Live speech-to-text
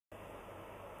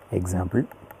Example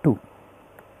 2.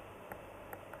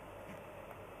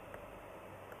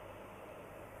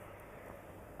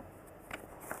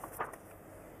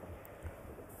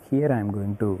 Here I am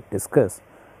going to discuss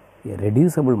a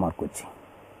reducible Markov chain.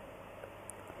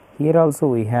 Here also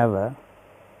we have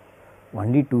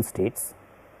only two states.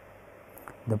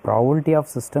 The probability of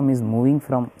system is moving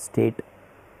from state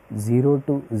 0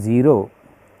 to 0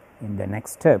 in the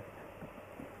next step,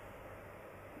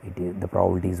 the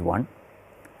probability is 1,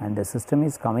 and the system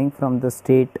is coming from the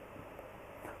state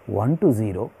 1 to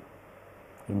 0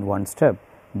 in one step,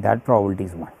 that probability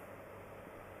is 1.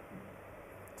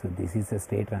 So, this is a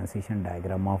state transition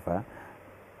diagram of a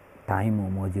time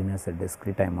homogeneous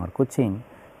discrete time Markov chain.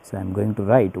 So, I am going to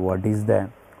write what is the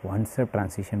one step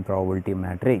transition probability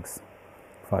matrix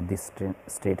for this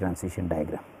state transition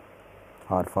diagram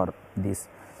or for this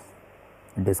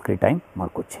discrete time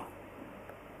Markov chain.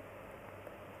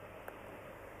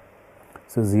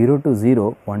 So, 0 to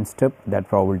 0 one step, that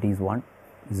probability is 1,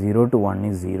 0 to 1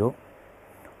 is 0,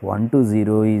 1 to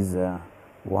 0 is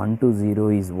 1 to 0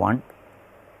 is 1,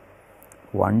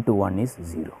 1 to 1 is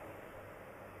 0.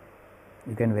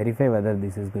 You can verify whether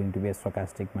this is going to be a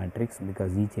stochastic matrix,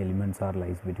 because each elements are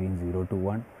lies between 0 to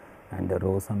 1 and the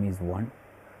row sum is 1,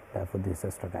 therefore, this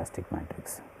is a stochastic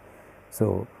matrix.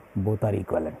 So, both are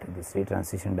equivalent, the state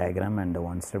transition diagram and the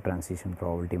one step transition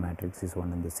probability matrix is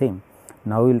one and the same.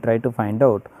 Now, we will try to find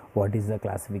out what is the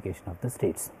classification of the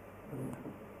states.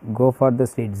 Go for the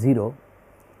state 0,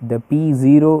 the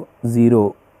P0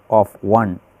 0 of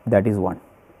 1, that is 1,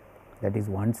 that is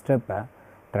one step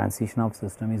transition of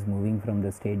system is moving from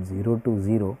the state 0 to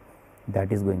 0,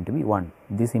 that is going to be 1.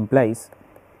 This implies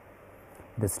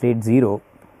the state 0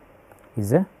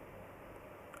 is a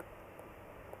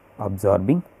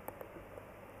absorbing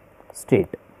state.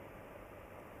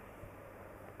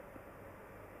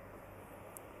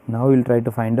 Now, we will try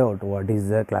to find out what is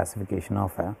the classification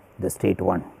of the state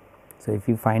 1. So, if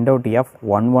you find out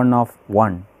f11 of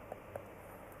 1,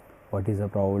 what is the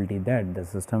probability that the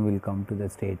system will come to the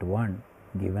state 1,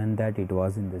 given that it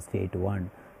was in the state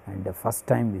 1 and the first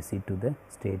time visit to the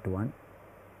state 1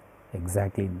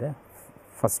 exactly in the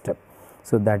first step.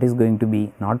 So, that is going to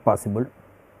be not possible,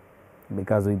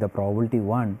 because with the probability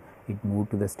 1 it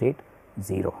moved to the state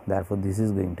 0, therefore, this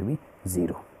is going to be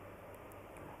 0.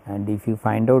 And if you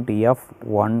find out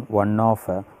f1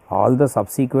 of all the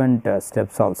subsequent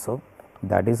steps also,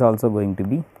 that is also going to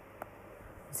be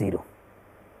 0,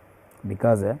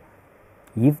 because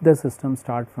if the system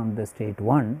start from the state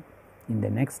 1, in the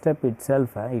next step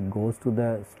itself it goes to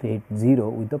the state 0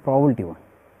 with the probability 1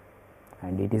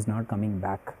 and it is not coming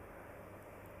back.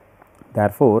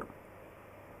 Therefore,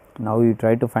 now we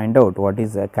try to find out what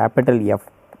is a capital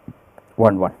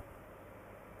F11,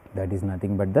 that is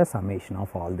nothing but the summation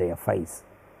of all the Fi's,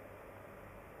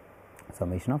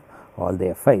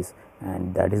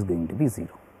 and that is going to be 0.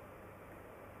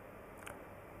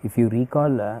 If you recall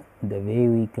the way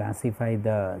we classify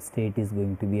the state is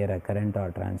going to be a recurrent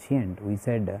or transient, we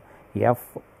said Fia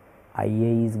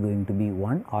is going to be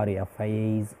 1 or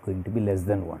Fia is going to be less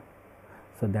than 1.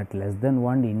 So, that less than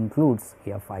 1 includes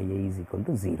Fia is equal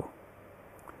to 0.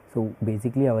 So,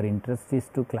 basically our interest is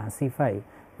to classify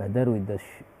whether with the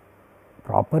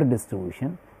proper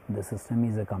distribution the system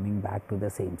is coming back to the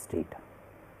same state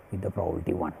with the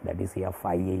probability 1, that is Fia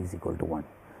is equal to 1,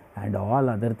 and all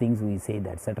other things we say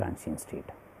that is a transient state.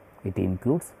 It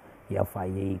includes Fia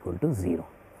equal to 0.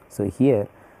 So, here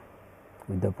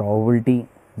with the probability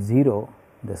 0,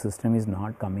 the system is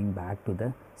not coming back to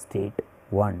the state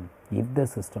 1 if the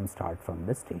system start from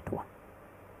the state 1.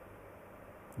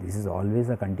 This is always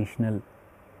a conditional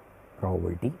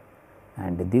probability,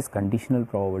 and this conditional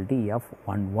probability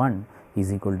F11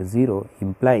 is equal to 0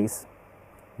 implies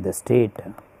the state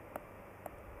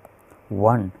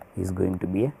 1 is going to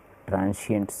be a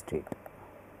transient state.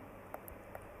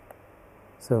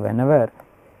 So, whenever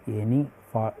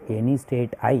for any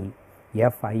state I,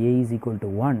 Fia is equal to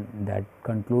 1, that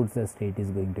concludes the state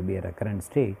is going to be a recurrent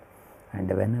state, and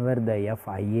whenever the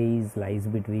Fia is lies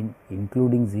between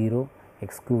including 0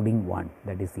 excluding 1,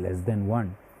 that is less than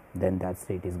 1, then that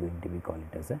state is going to be called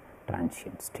as a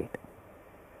transient state.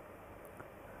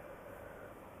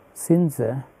 Since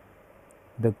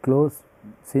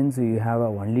since you have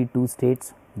only two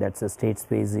states, that is a state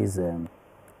space is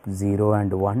 0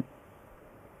 and 1,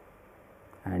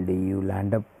 and you will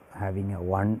end up having a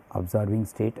one observing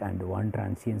state and one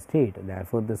transient state.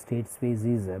 Therefore, the state space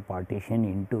is partitioned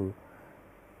into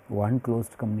one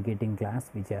closed communicating class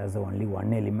which has only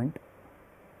one element,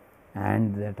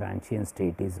 and the transient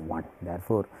state is 1.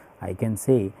 Therefore, I can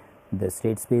say the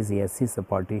state space S is a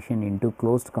partition into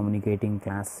closed communicating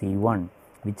class C1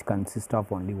 which consists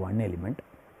of only one element,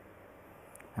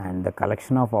 and the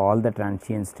collection of all the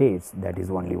transient states, that is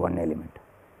only one element.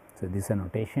 So, this is a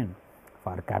notation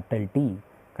for capital T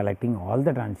collecting all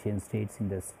the transient states in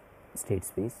the state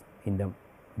space in the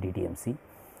DTMC,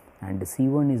 and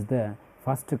C1 is the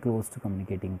first closed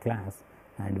communicating class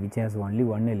and which has only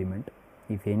one element.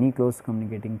 If any closed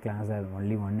communicating class has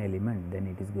only one element, then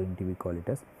it is going to be called it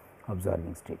as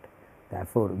observing state.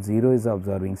 Therefore, 0 is the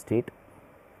observing state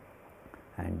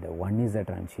and 1 is the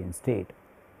transient state.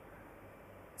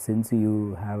 Since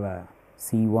you have a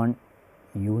C1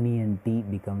 union T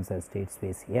becomes a state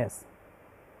space S,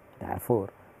 therefore,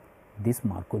 this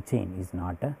Markov chain is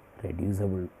not a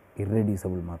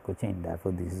irreducible Markov chain.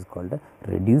 Therefore, this is called a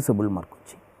reducible Markov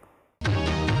chain.